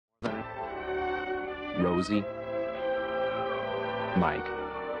Rosie, Mike,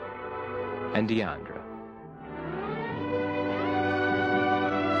 and Deandra.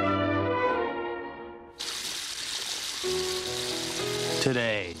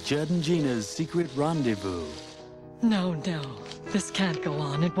 Today, Judd and Gina's secret rendezvous. No, no. This can't go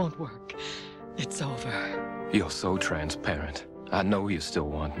on. It won't work. It's over. You're so transparent. I know you still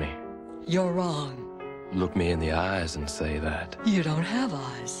want me. You're wrong. Look me in the eyes and say that. You don't have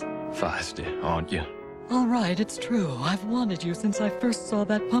eyes. Feisty, aren't you? All right, it's true. I've wanted you since I first saw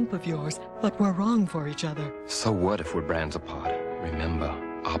that pump of yours, but we're wrong for each other. So what if we're brands apart? Remember,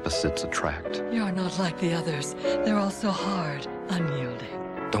 opposites attract. You're not like the others. They're all so hard,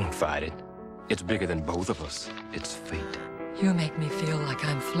 unyielding. Don't fight it. It's bigger than both of us. It's fate. You make me feel like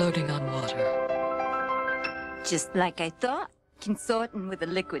I'm floating on water. Just like I thought. Consorting with a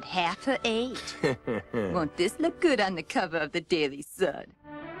liquid half her age. Won't this look good on the cover of the Daily Sun?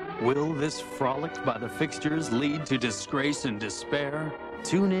 Will this frolic by the fixtures lead to disgrace and despair?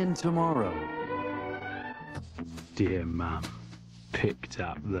 Tune in tomorrow. Dear Mum, picked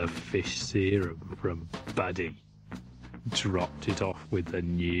up the fish serum from Buddy. Dropped it off with a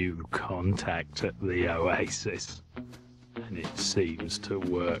new contact at the Oasis. And it seems to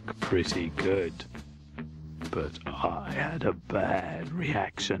work pretty good. But I had a bad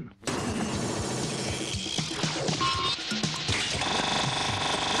reaction.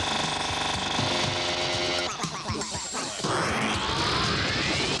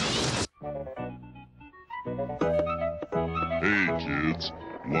 Hey kids,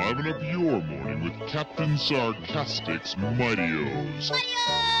 liven up your morning with Captain Sarcastic's Mighty-O's.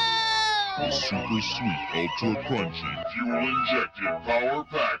 The super sweet, ultra crunchy, fuel-injected,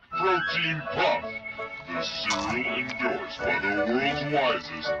 power-packed protein puff. The cereal endorsed by the world's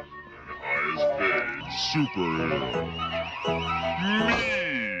wisest and highest paid superhero. Me!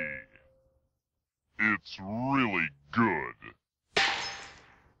 It's really good.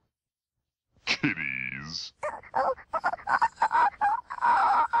 Kitties.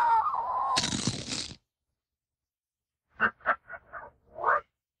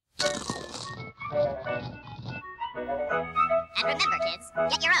 And remember, kids,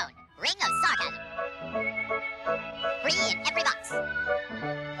 get your own Ring of Sarcasm. Free in every box.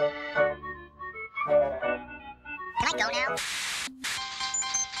 Can I go now?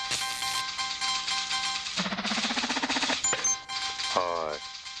 Hi.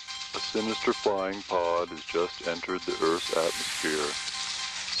 A sinister flying pod has just entered the Earth's atmosphere.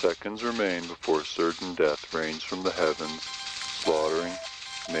 Seconds remain before certain death rains from the heavens, slaughtering,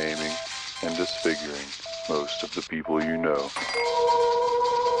 maiming, and disfiguring most of the people you know.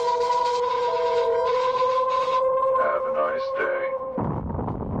 Have a nice day.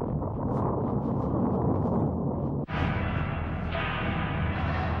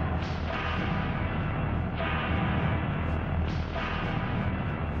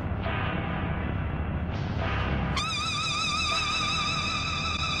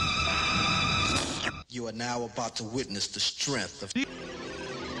 You are now about to witness the strength of...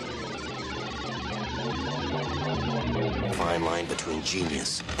 Fine line between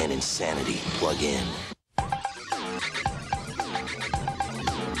genius and insanity. Plug in.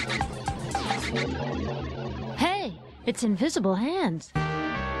 Hey, it's Invisible Hands.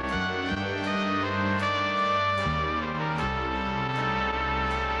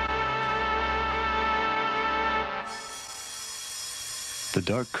 The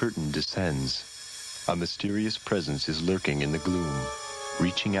dark curtain descends. A mysterious presence is lurking in the gloom,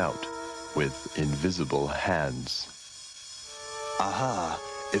 reaching out with invisible hands. Aha!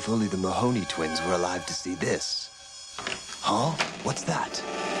 If only the Mahoney twins were alive to see this. Huh? What's that?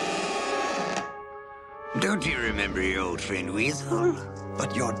 Don't you remember your old friend Weasel?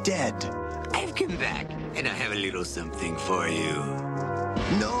 But you're dead. I've come back, and I have a little something for you.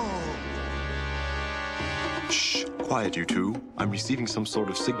 No! Shh! Quiet, you two. I'm receiving some sort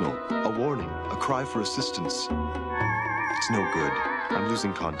of signal. A warning. A cry for assistance. It's no good. I'm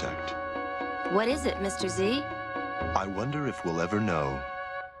losing contact. What is it, Mr. Z? I wonder if we'll ever know.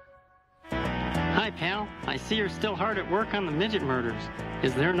 Hi, pal. I see you're still hard at work on the midget murders.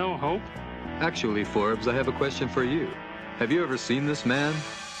 Is there no hope? Actually, Forbes, I have a question for you. Have you ever seen this man?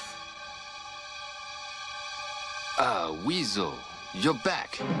 Weasel. You're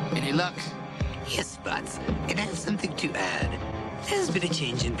back. Any luck? Yes, Spots. And I have something to add. There's been a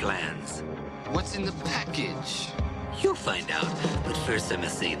change in plans. What's in the package? You'll find out. But first I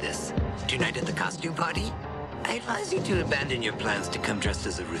must say this. Tonight at the costume party, I advise you to abandon your plans to come dressed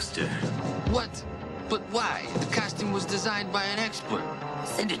as a rooster. What? But why? The costume was designed by an expert.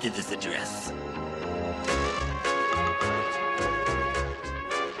 Send it to this address.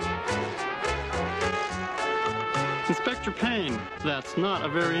 Inspector Payne, that's not a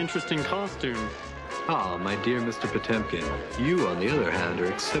very interesting costume. Ah, my dear Mr. Potemkin, you, on the other hand,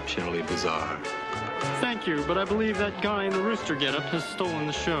 are exceptionally bizarre. Thank you, but I believe that guy in the rooster getup has stolen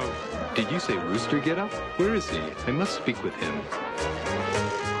the show. Did you say rooster getup? Where is he? I must speak with him.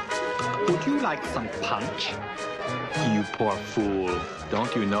 Would you like some punch? You poor fool.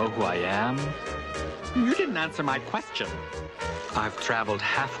 Don't you know who I am? You didn't answer my question. I've traveled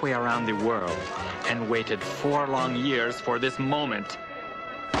halfway around the world and waited 4 long years for this moment.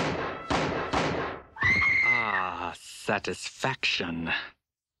 Ah, satisfaction.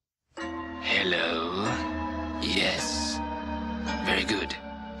 Hello? Yes. Very good.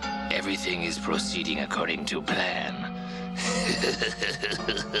 Everything is proceeding according to plan.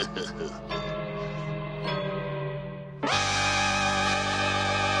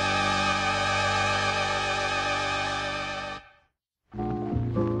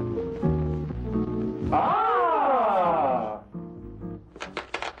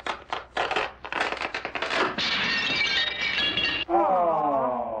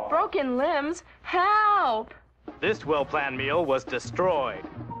 Broken limbs? Help! This well-planned meal was destroyed.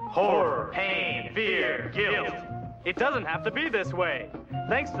 Horror, pain, fear, guilt. It doesn't have to be this way.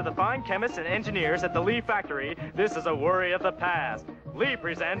 Thanks to the fine chemists and engineers at the Lee factory, this is a worry of the past. Lee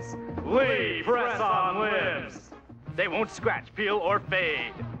presents Lee Press on Limbs. They won't scratch, peel, or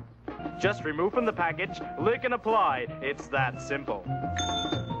fade. Just remove from the package, lick and apply. It's that simple.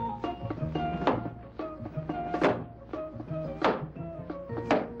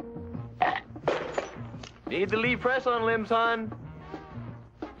 Need the Lee Press on Limbs, hon?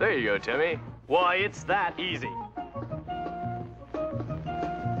 There you go, Timmy. Why, it's that easy.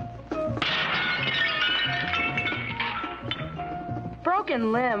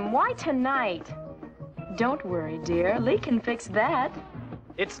 Broken limb, why tonight? Don't worry, dear. Lee can fix that.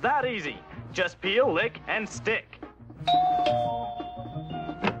 It's that easy. Just peel, lick, and stick.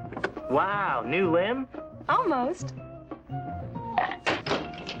 Wow, new limb? Almost.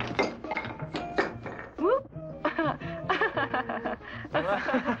 Whoop.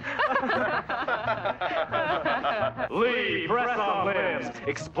 Lee Press on Limbs.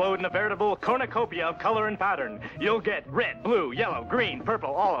 Explode in a veritable cornucopia of color and pattern. You'll get red, blue, yellow, green,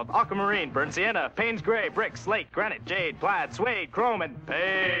 purple, olive, aquamarine, burnt sienna, Payne's gray, brick, slate, granite, jade, plaid, suede, chrome, and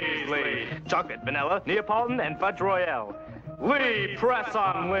paisley. Chocolate, vanilla, Neapolitan, and fudge royale. Lee Press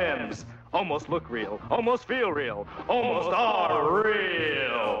on Limbs. Almost look real, almost feel real, almost are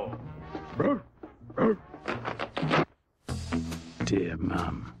real. Dear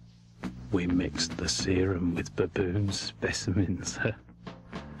Mum, we mixed the serum with baboon specimens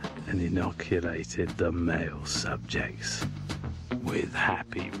and inoculated the male subjects with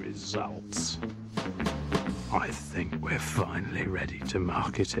happy results. I think we're finally ready to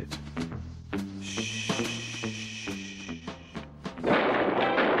market it.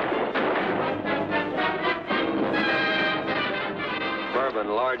 Bourbon,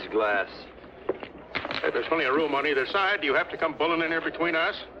 large glass. If there's plenty of room on either side, do you have to come bulling in here between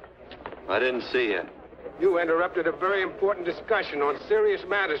us? I didn't see you. You interrupted a very important discussion on serious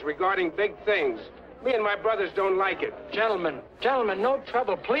matters regarding big things. Me and my brothers don't like it. Gentlemen, no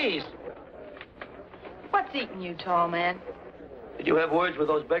trouble, please. What's eating you, tall man? Did you have words with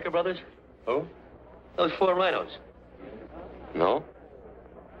those Baker brothers? Who? Those 4 rhinos. No.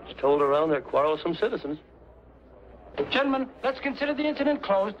 Just told around they're quarrelsome citizens. Gentlemen, let's consider the incident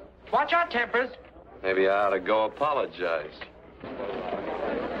closed. Watch our tempers. Maybe I ought to go apologize.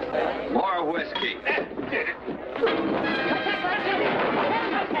 More whiskey. I'll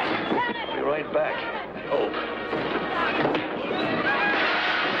be right back. Oh.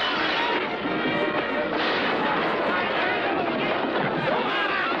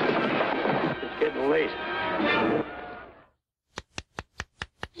 It's getting late.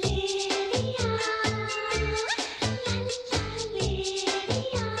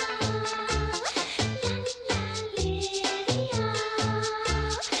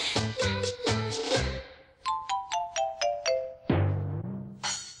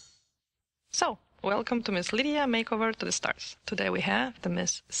 So, welcome to Miss Lidia Makeover to the Stars. Today we have the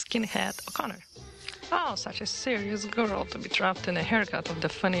Miss Skinhead O'Connor. Oh, such a serious girl to be trapped in a haircut of the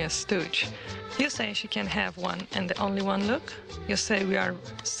funniest stooge. You say she can have one and the only one look? You say we are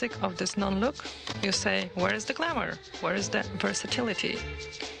sick of this non-look? You say, where is the glamour? Where is the versatility?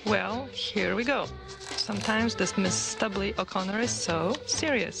 Well, here we go. Sometimes this Miss Stubbly O'Connor is so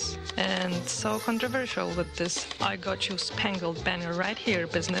serious and so controversial with this I got you spangled banner right here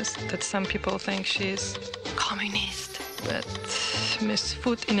business that some people think she's communist. But Miss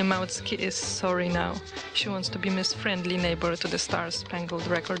Foot in a Mouthski is sorry now. She wants to be Miss Friendly Neighbor to the Star-Spangled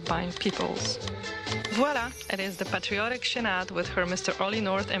Record-Buying Peoples. Voila! It is the patriotic Sinead with her Mr. Ollie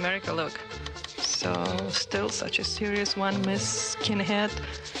North America look. So, still such a serious one, Miss Skinhead.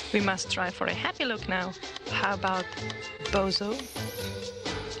 We must try for a happy look now. How about Bozo?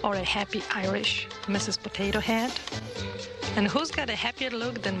 Or a happy Irish Mrs. Potato Head? And who's got a happier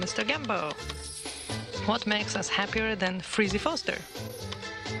look than Mr. Gambo? What makes us happier than Freezy Foster?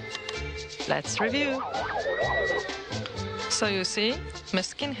 Let's review. So you see,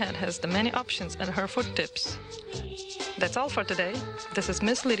 Miss Skinhead has the many options at her foot tips. That's all for today. This is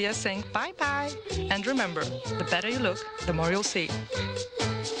Miss Lidia saying bye-bye. And remember, the better you look, the more you'll see.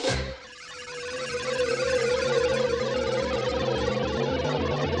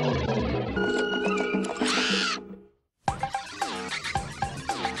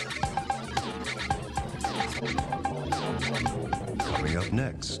 Coming up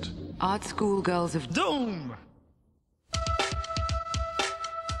next. Art School Girls of Doom!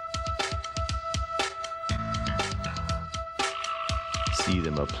 See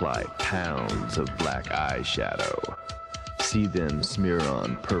them apply pounds of black eyeshadow. See them smear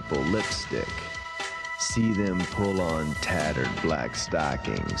on purple lipstick. See them pull on tattered black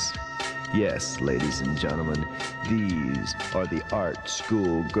stockings. Yes, ladies and gentlemen, these are the art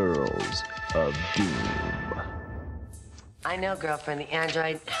school girls of doom. I know, girlfriend, the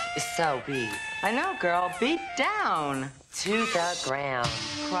android is so beat. I know, girl, beat down. To the ground.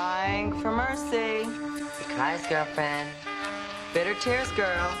 Crying for mercy. He cries, girlfriend. Bitter tears,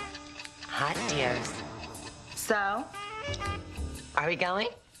 girl. Hot tears. So? Are we going?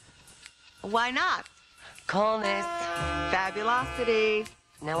 Why not? Coolness. Fabulosity.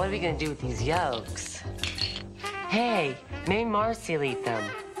 Now what are we gonna do with these yolks? Hey, maybe Marcy will eat them.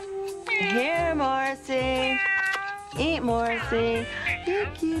 Here, Marcy. Eat, Marcy. You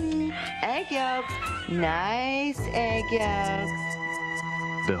kitty. Egg yolks. Nice egg yolks.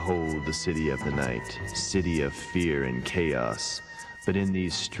 Behold the city of the night, city of fear and chaos. But in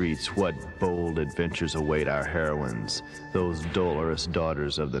these streets, what bold adventures await our heroines, those dolorous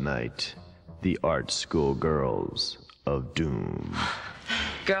daughters of the night, the art school girls of doom.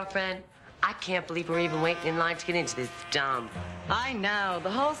 Girlfriend, I can't believe we're even waiting in line to get into this dump. I know.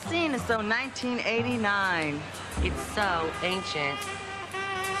 The whole scene is so 1989. It's so ancient.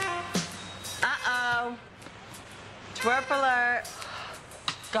 Uh-oh. Twerp alert.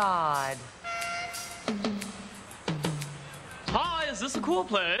 God. Hi, is this a cool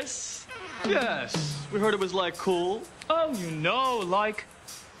place? Yes, we heard it was like cool. Oh, you know, like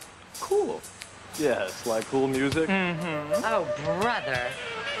cool. Yes, like cool music. Mm-hmm. Oh, brother.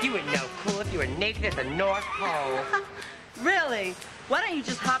 You would know cool if you were naked at the North Pole. Really? Why don't you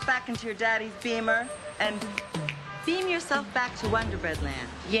just hop back into your daddy's Beamer and beam yourself back to Wonderbread Land?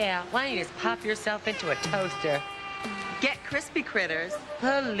 Yeah, why don't you just pop yourself into a toaster? Get crispy critters.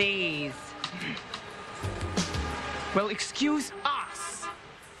 Please. Well, excuse us.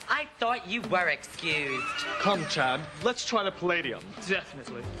 I thought you were excused. Come, Chad. Let's try the Palladium.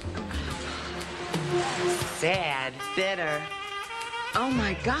 Definitely. Sad. Bitter. Oh,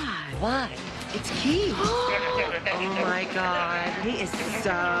 my God. What? It's Keith. Oh, my God. He is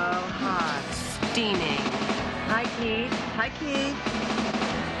so hot. Steaming. Hi, Keith. Hi, Keith.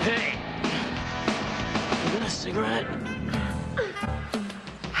 Hey. You got a cigarette?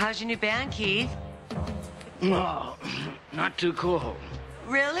 How's your new band, Keith? No, not too cool.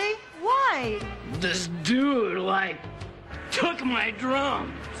 Really? Why? This dude, like, took my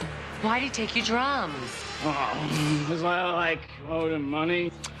drums. Why'd he take your drums? Oh, because I, like, owed him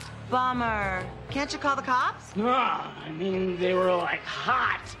money. Bummer. Can't you call the cops? No, I mean, they were, like,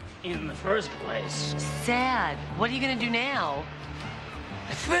 hot in the first place. Sad. What are you gonna do now?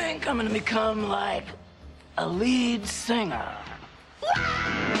 I think I'm gonna become, like, a lead singer.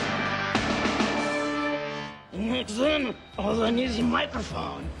 And then, all I need is a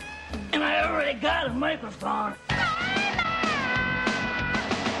microphone. And I already got a microphone.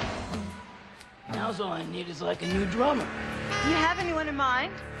 Now all I need is, like, a new drummer. Do you have anyone in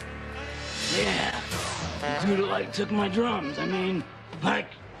mind? Yeah. The dude, like, took my drums. I mean, like,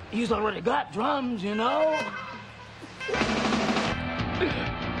 he's already got drums, you know?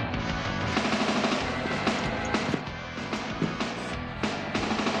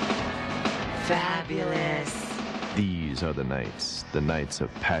 Fabulous. These are the nights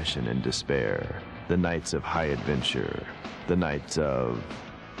of passion and despair, the nights of high adventure, the nights of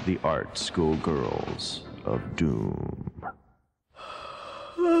the art school girls of doom.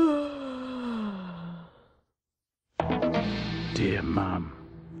 Dear Mum,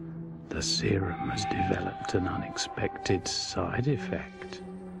 the the serum has developed an unexpected side effect.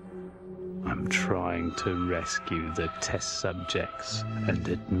 I'm trying to rescue the test subjects and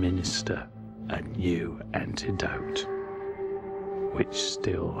administer a new antidote, which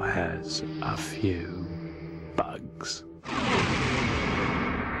still has a few bugs.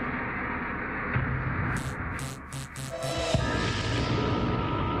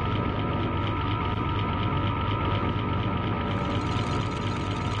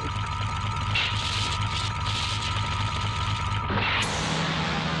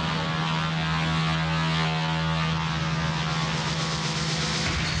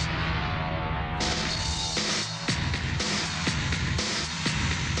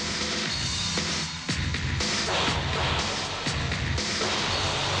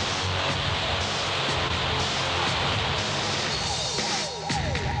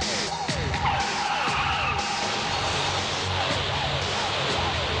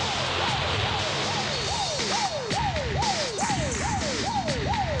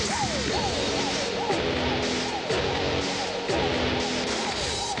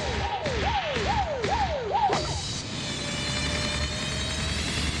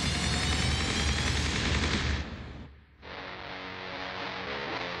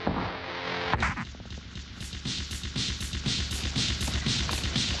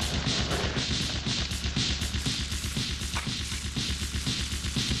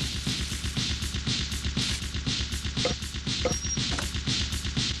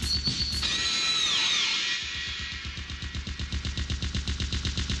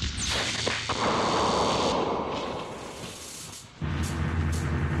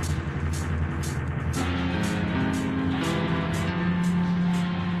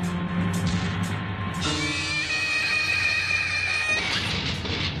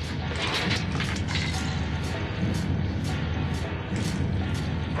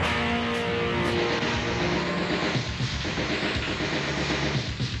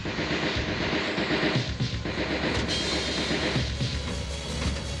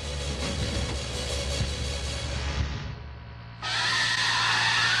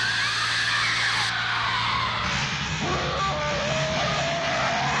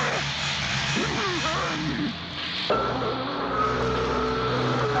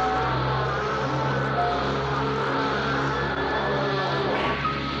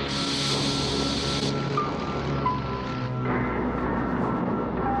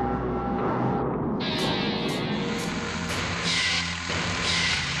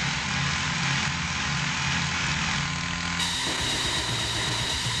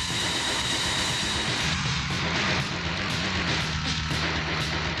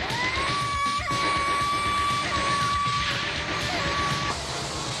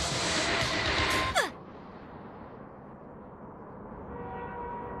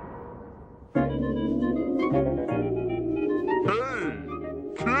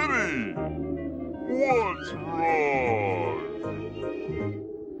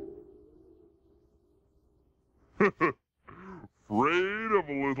 Afraid of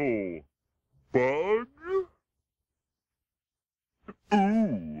a little bug?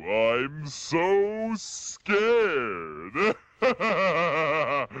 Ooh, I'm so scared.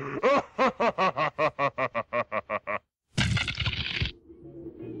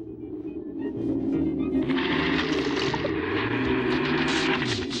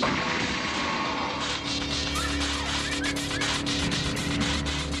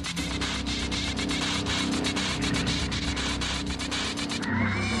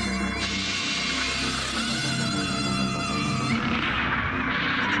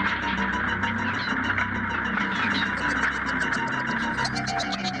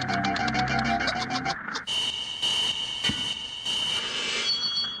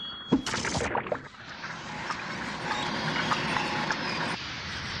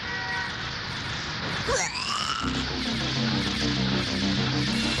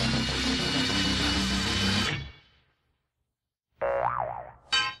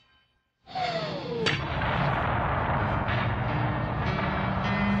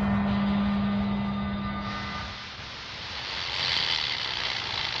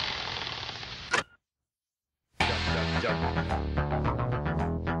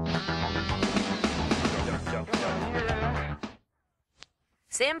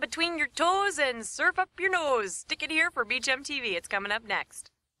 Sand between your toes and surf up your nose. Stick it here for Beach MTV. It's coming up next.